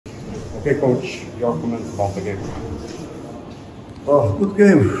Okay, coach, your comments about the game. Oh, good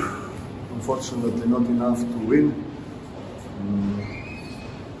game. Unfortunately, not enough to win.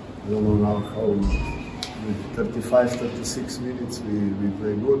 I don't know now how. With 35, 36 minutes, we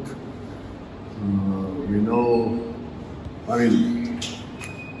play good. We know, I mean,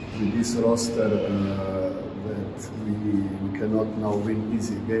 with this roster, that we cannot now win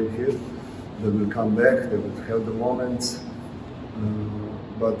easy game here. They will come back. They will have the moments.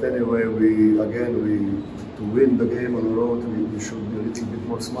 But anyway, to win the game on the road, we should be a little bit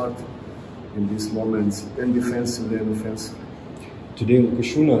more smart in these moments, and defensively and offensively. Today,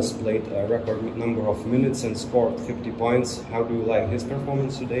 Mūsų played a record number of minutes and scored 50 points. How do you like his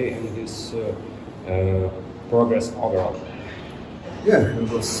performance today and his progress overall? Yeah, there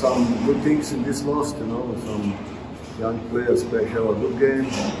was some good things in this loss, you know, some young players have a good game.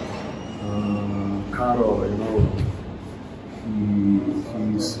 Caro, you know,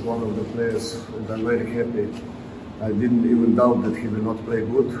 he's one of the players, and I'm very happy. I didn't even doubt that he will not play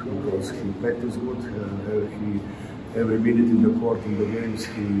good, because he practiced good. Every minute in the court, in the games,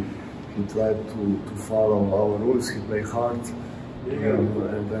 he tried to follow our rules. He played hard,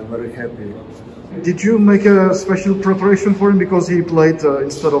 and I'm very happy. Did you make a special preparation for him, because he played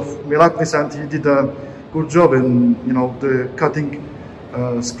instead of Milaknis, and he did a good job in, you know, the cutting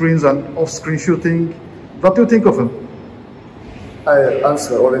screens and off-screen shooting? What do you think of him? I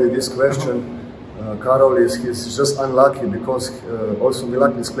answered already this question. Karol he's just unlucky, because also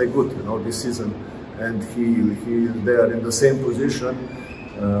Milaknis played good, you know, this season, and he's there in the same position.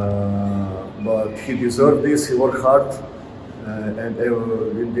 But he deserved this. He worked hard, and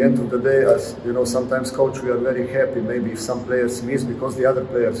in the end of the day, as you know, sometimes coach, we are very happy. Maybe if some players miss, because the other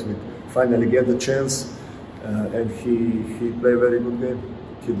players will finally get the chance, and he played very good game.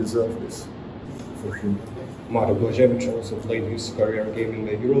 He deserved this for him. Mario Blažević also played his career game in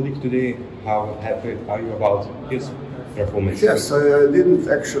the EuroLeague today. How happy are you about his performance? Yes, I didn't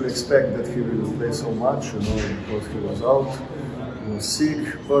actually expect that he will play so much, you know, because he was out, he was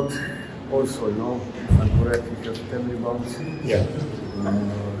sick, but also, you know, if I'm correct, he has 10 rebounds. Yeah.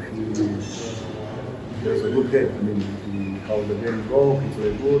 He has a good game. I mean, how the game go, he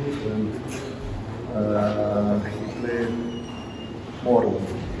played good, and he played more,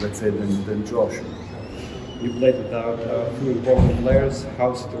 let's say, than Josh. You played without a few important players.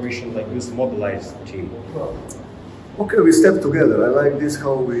 How situation like this mobilized the team? Okay, we step together. I like this,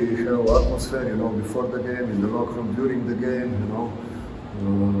 how we have atmosphere, you know, before the game, in the locker room, during the game, you know.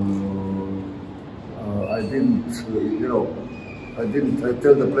 I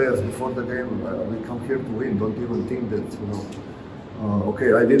tell the players before the game, we come here to win. Don't even think that, you know.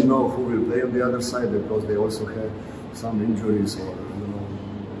 Okay, I didn't know who will play on the other side, because they also had some injuries, or, you know,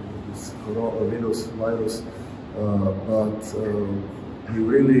 this virus. But we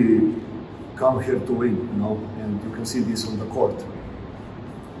really come here to win, you know, and you can see this on the court.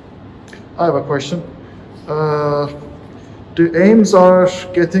 I have a question. The aims are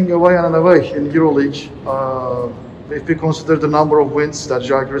getting away and away in EuroLeague. If we consider the number of wins that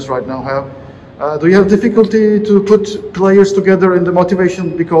Žalgiris right now have, do you have difficulty to put players together in the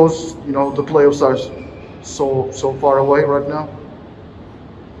motivation, because, you know, the playoffs are so far away right now?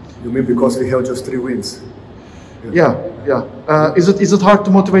 You mean because we have just 3 wins? Yeah. Is it hard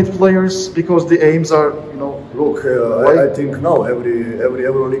to motivate players because the aims are, you know? Look, I think no. Every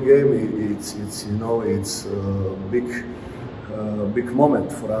EuroLeague game, it's you know, it's a big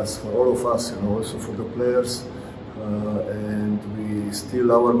moment for us, for all of us, you know, also for the players. And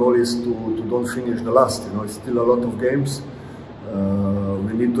our goal is to don't finish the last. You know, it's still a lot of games.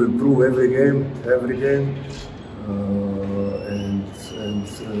 We need to improve every game, and in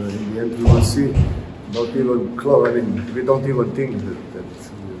the end we will see. Not even close. I mean, we don't even think that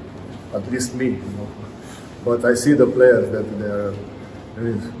at least me, you know. But I see the players that they are,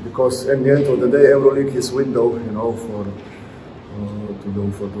 because at the end of the day, EuroLeague is window, you know, for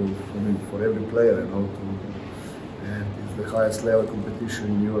every player, you know, and it's the highest level competition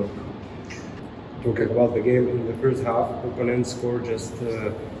in Europe. Talking about the game, in the first half, opponents scored just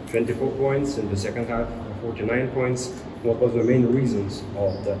 24 points. In the second half, 49 points. What was the main reasons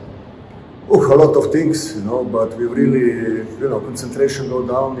of that? A lot of things, you know, but we really, you know, concentration go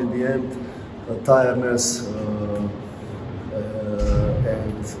down in the end, tiredness, and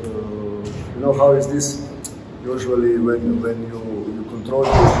you know how is this? Usually, when you control,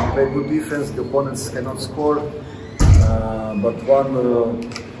 you play good defense, the opponents cannot score. But I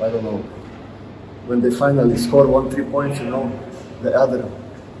don't know, when they finally score 1-3 points, you know, the other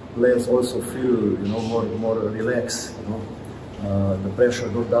players also feel, you know, more relaxed, you know, the pressure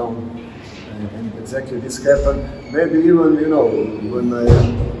goes down. And exactly this happened. Maybe even, you know, when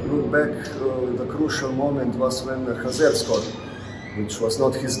look back, the crucial moment was when Hazer scored, which was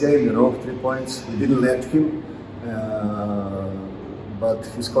not his game, 3 points. We didn't let him, but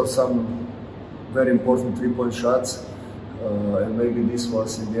he scored some very important 3-point shots, and maybe this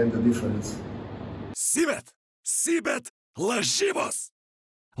was in the end the difference. Sibet, lažybos,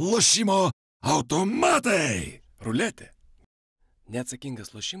 lošimo automatai, ruletė.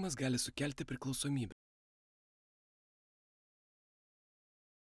 Neatsakingas lošimas gali sukelti priklausomybę.